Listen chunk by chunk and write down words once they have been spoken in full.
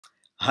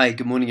Hi,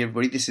 good morning,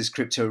 everybody. This is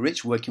Crypto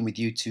Rich working with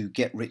you to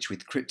get rich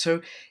with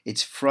crypto.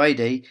 It's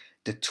Friday,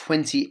 the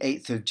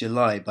 28th of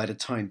July. By the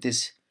time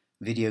this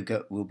video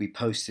will be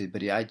posted,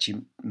 but it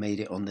actually made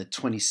it on the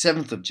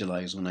 27th of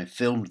July is when I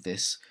filmed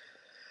this.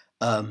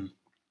 And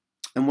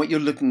what you're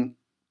looking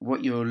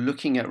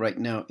at right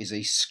now is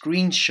a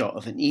screenshot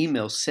of an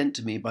email sent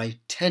to me by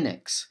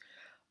TenX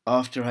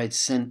after I'd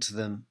sent to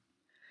them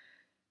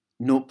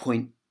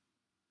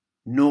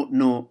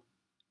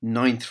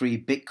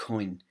 0.0093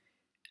 Bitcoin.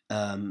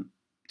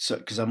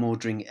 Because I'm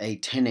ordering a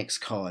TenX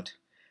card,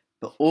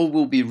 but all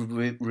will be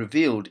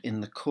revealed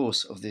in the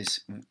course of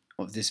this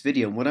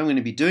video. And what I'm going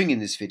to be doing in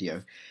this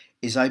video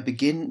is I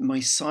begin my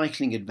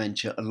cycling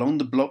adventure along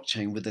the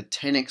blockchain with a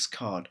TenX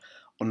card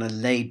on a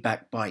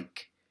laid-back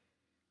bike.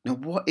 Now,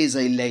 what is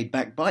a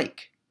laid-back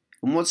bike,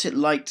 and what's it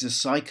like to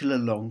cycle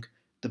along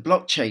the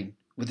blockchain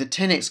with a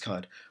TenX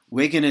card?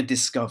 We're going to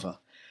discover.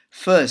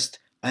 First,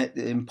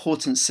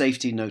 important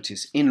safety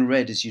notice in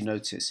red, as you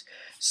notice.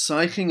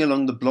 Cycling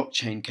along the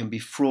blockchain can be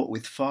fraught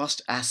with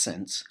fast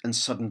ascents and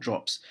sudden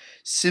drops.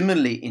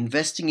 Similarly,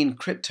 investing in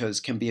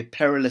cryptos can be a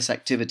perilous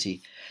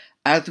activity.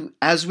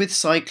 As with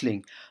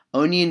cycling,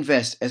 only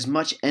invest as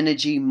much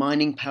energy,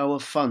 mining power,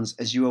 funds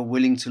as you are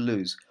willing to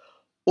lose.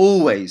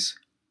 Always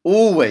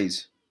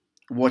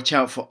watch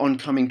out for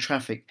oncoming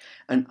traffic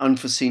and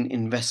unforeseen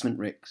investment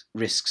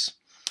risks.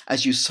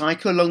 As you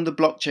cycle along the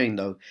blockchain,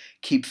 though,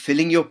 keep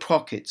filling your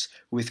pockets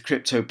with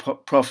crypto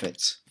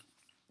profits.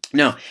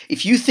 Now,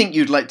 if you think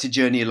you'd like to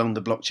journey along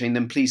the blockchain,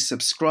 then please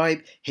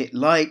subscribe, hit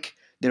like.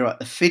 There are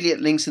affiliate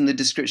links in the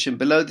description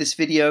below this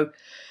video.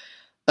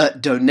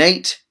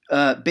 Donate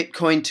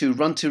Bitcoin to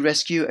Run to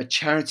Rescue, a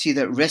charity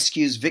that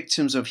rescues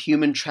victims of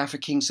human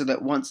trafficking so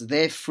that once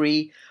they're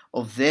free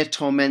of their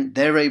torment,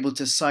 they're able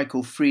to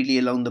cycle freely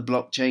along the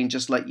blockchain,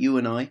 just like you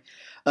and I.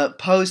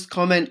 Post,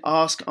 comment,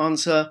 ask,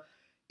 answer.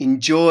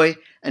 Enjoy,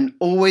 and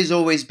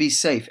always be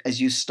safe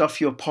as you stuff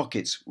your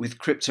pockets with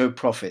crypto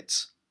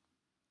profits.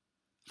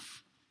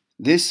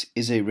 This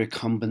is a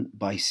recumbent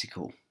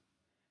bicycle.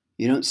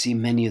 You don't see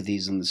many of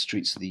these on the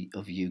streets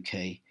of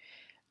UK,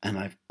 and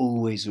I've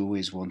always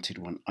wanted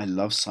one. I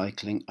love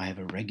cycling. I have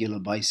a regular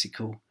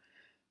bicycle,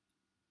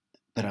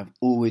 but I've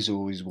always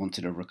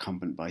wanted a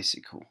recumbent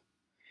bicycle.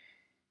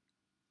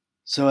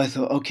 So I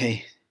thought,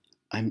 okay,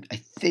 I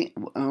think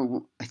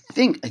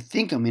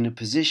I'm in a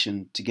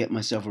position to get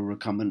myself a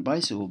recumbent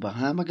bicycle, but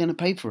how am I going to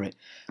pay for it?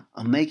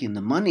 I'm making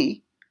the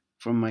money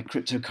from my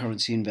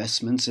cryptocurrency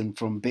investments and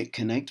from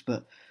BitConnect,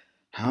 but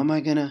how am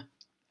I going to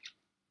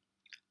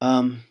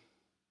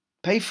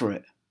pay for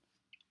it?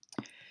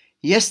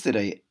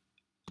 Yesterday,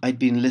 I'd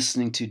been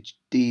listening to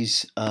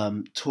these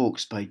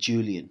talks by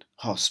Julian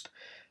Hosp,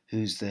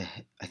 who's I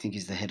think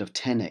he's the head of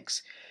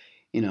TenX.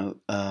 You know,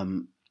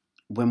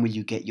 when will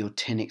you get your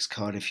TenX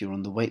card if you're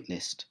on the wait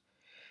list?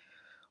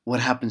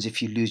 What happens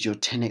if you lose your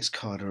TenX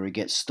card or it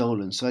gets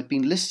stolen? So I'd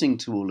been listening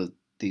to all of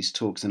these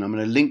talks, and I'm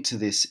going to link to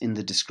this in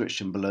the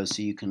description below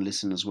so you can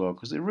listen as well,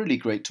 because they're really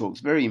great talks,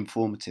 very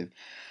informative.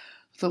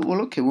 I thought, well,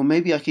 okay, well,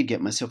 maybe I could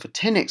get myself a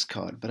TenX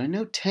card, but I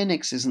know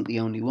TenX isn't the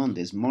only one.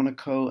 There's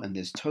Monaco, and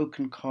there's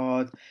Token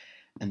Card,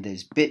 and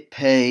there's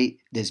BitPay,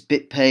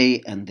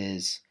 and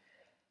there's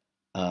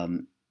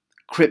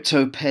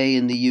CryptoPay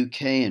in the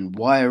UK, and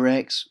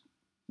WireX.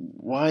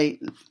 Why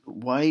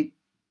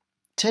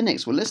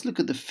TenX? Well, let's look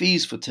at the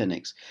fees for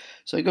TenX.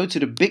 So I go to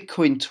the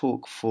Bitcoin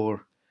talk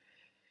for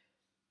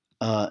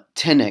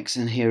TenX,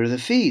 and here are the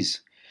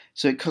fees.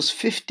 So it costs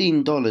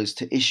 $15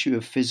 to issue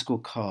a physical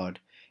card,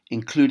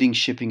 including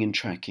shipping and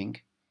tracking,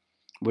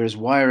 whereas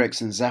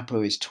WireX and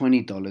Zappo is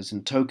 $20,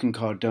 and Token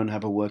Card don't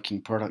have a working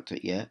product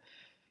yet.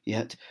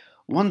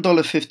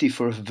 $1.50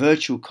 for a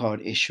virtual card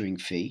issuing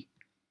fee.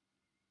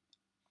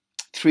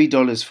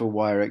 $3 for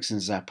WireX and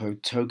Zappo,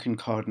 Token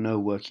Card no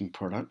working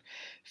product.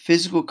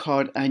 Physical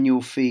card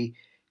annual fee,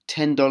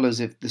 $10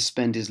 if the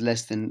spend is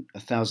less than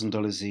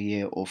 $1,000 a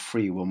year or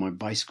free. Well, my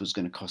bicycle's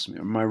going to cost me,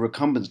 or my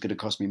recumbent's going to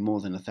cost me more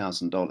than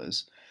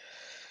 $1,000.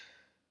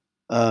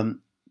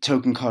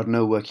 Token Card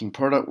no working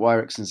product,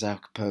 WireX and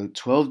Zappo,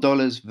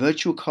 $12.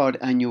 Virtual card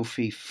annual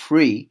fee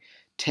free,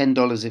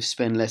 $10 if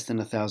spend less than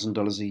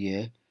 $1,000 a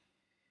year.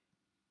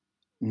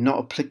 Not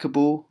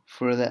applicable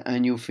for the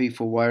annual fee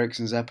for WireX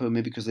and Zappo,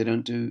 maybe because they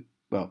don't do,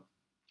 well,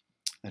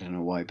 I don't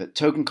know why, but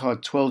Token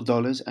Card,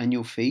 $12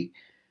 annual fee.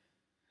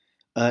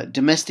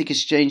 Domestic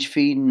exchange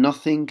fee,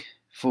 nothing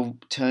for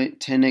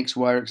TenX,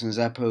 WireX and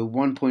Zappo,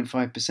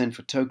 1.5%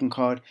 for Token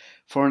Card.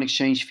 Foreign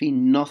exchange fee,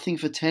 nothing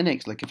for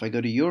TenX, like if I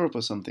go to Europe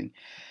or something.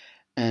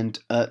 And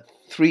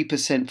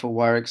 3% for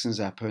WireX and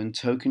Zappo, and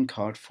Token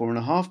Card,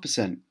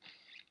 4.5%.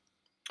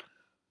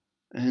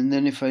 And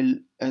then if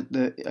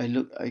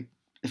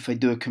I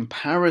do a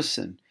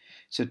comparison,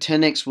 so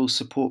TenX will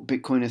support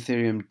Bitcoin,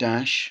 Ethereum,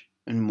 Dash,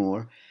 and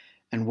more,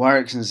 and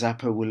WireX and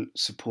Zappo will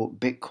support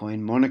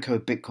Bitcoin, Monaco,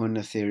 Bitcoin,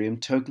 Ethereum,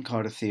 Token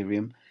Card,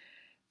 Ethereum.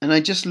 And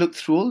I just looked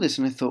through all this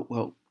and I thought,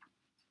 well,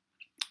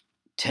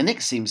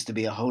 TenX seems to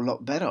be a whole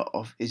lot better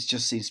off. It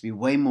just seems to be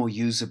way more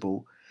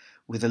usable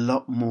with a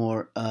lot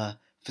more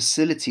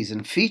facilities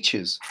and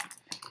features.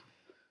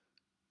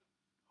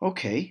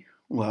 Okay,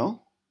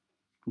 well,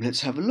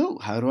 let's have a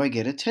look. How do I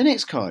get a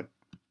TenX card?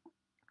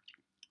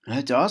 I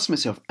had to ask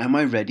myself, am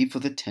I ready for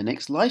the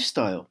TenX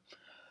lifestyle?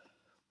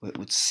 Well, it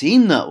would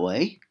seem that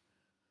way.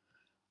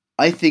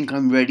 I think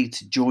I'm ready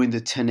to join the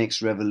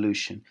TenX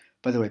revolution.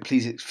 By the way,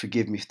 please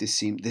forgive me if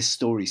this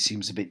story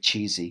seems a bit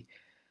cheesy.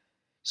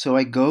 So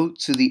I go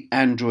to the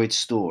Android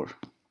store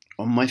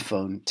on my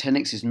phone.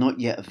 TenX is not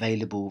yet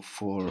available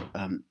for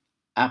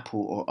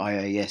Apple or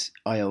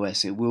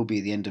iOS. It will be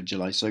at the end of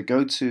July. So I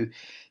go to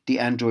the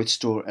Android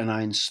store and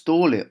I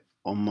install it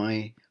on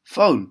my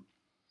phone.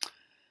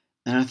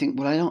 And I think,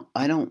 well,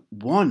 I don't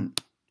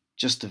want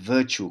just a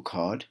virtual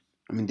card.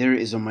 I mean, there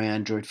it is on my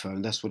Android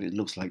phone. That's what it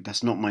looks like.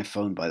 That's not my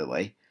phone, by the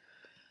way.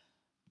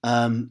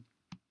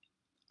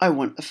 I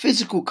want a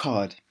physical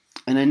card.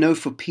 And I know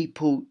for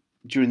people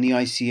during the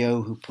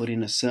ICO who put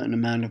in a certain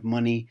amount of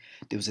money,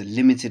 there was a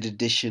limited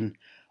edition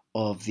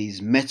of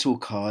these metal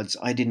cards.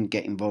 I didn't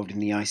get involved in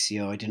the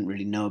ICO. I didn't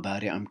really know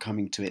about it. I'm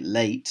coming to it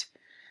late.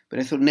 But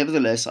I thought,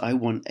 nevertheless, I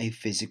want a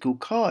physical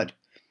card.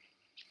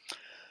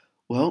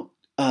 Well,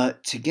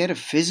 to get a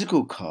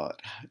physical card,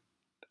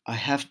 I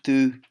have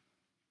to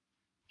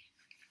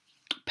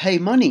pay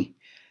money.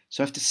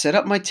 So I have to set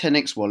up my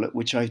TenX wallet,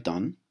 which I've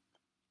done.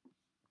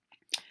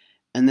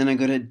 And then I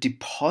got to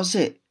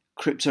deposit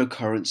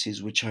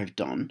cryptocurrencies, which I've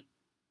done.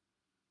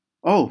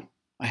 Oh,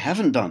 I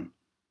haven't done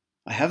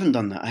that. I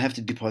have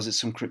to deposit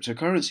some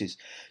cryptocurrencies.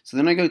 So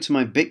then I go to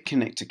my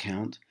BitConnect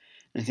account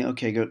and I think,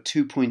 okay, I got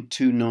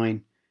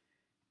 2.29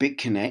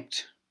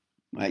 BitConnect.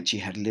 I actually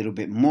had a little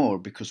bit more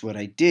because what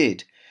I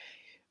did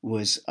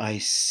was I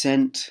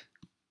sent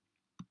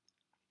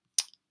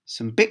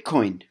some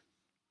Bitcoin.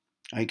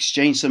 I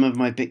exchanged some of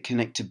my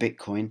BitConnect to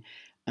Bitcoin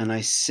and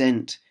I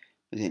sent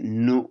I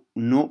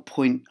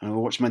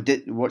watch my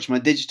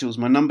digitals,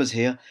 my numbers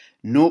here,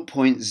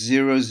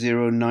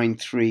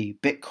 0.0093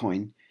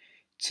 Bitcoin.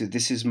 So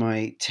this is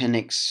my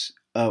TenX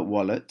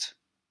wallet,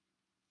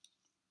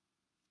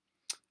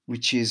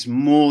 which is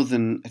more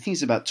than, I think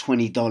it's about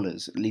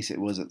 $20, at least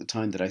it was at the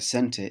time that I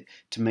sent it,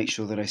 to make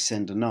sure that I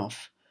send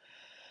enough.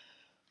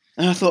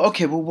 And I thought,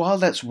 okay, well, while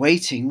that's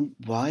waiting,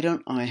 why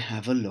don't I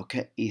have a look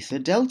at Ether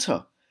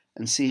Delta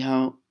and see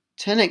how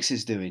TenX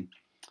is doing?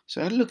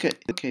 So I had a look at,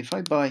 okay, if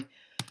I buy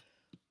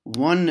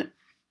 1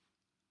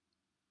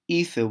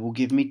 Ether will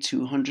give me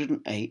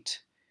 208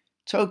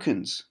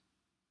 tokens,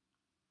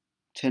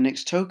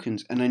 TenX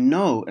tokens. And I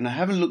know, and I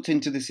haven't looked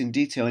into this in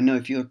detail, I know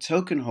if you're a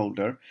token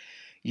holder,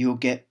 you'll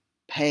get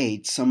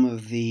paid some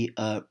of the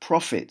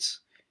profits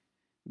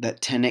that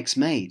TenX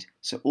made.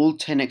 So all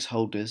TenX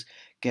holders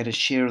get a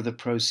share of the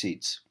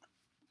proceeds.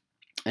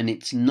 And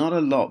it's not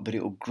a lot, but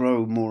it will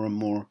grow more and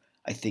more,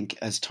 I think,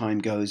 as time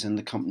goes and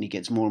the company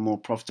gets more and more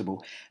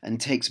profitable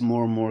and takes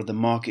more and more of the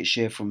market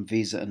share from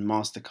Visa and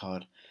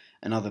MasterCard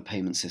and other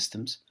payment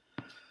systems.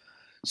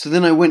 So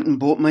then I went and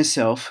bought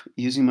myself,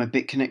 using my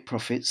BitConnect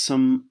profits,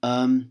 some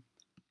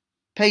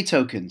pay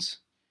tokens.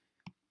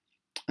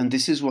 And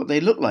this is what they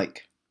look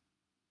like.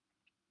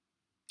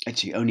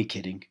 Actually, only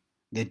kidding.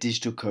 They're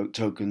digital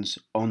tokens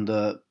on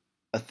the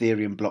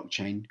Ethereum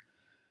blockchain.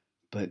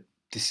 But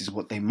this is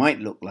what they might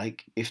look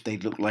like if they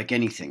look like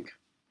anything.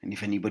 And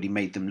if anybody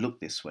made them look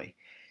this way.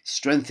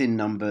 Strength in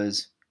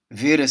numbers,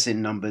 virus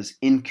in numbers,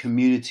 in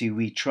community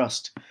we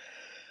trust.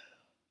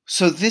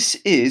 So this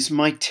is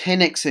my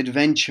TenX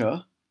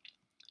adventure.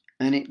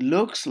 And it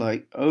looks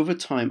like over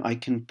time I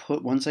can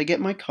put, once I get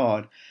my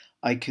card,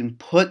 I can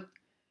put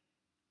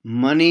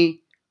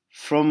money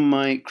from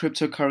my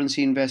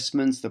cryptocurrency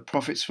investments, the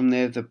profits from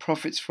there, the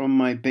profits from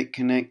my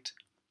BitConnect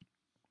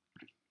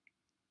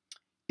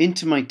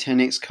into my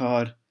TenX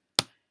card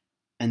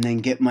and then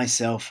get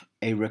myself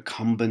a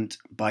recumbent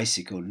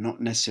bicycle.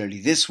 Not necessarily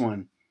this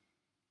one,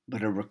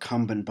 but a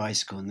recumbent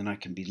bicycle. And then I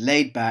can be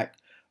laid back,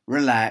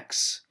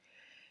 relax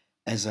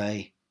as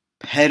I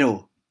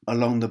pedal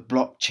along the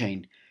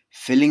blockchain,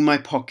 filling my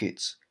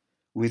pockets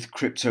with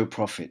crypto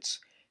profits.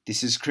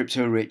 This is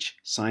Crypto Rich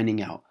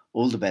signing out.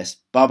 All the best.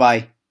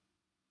 Bye-bye.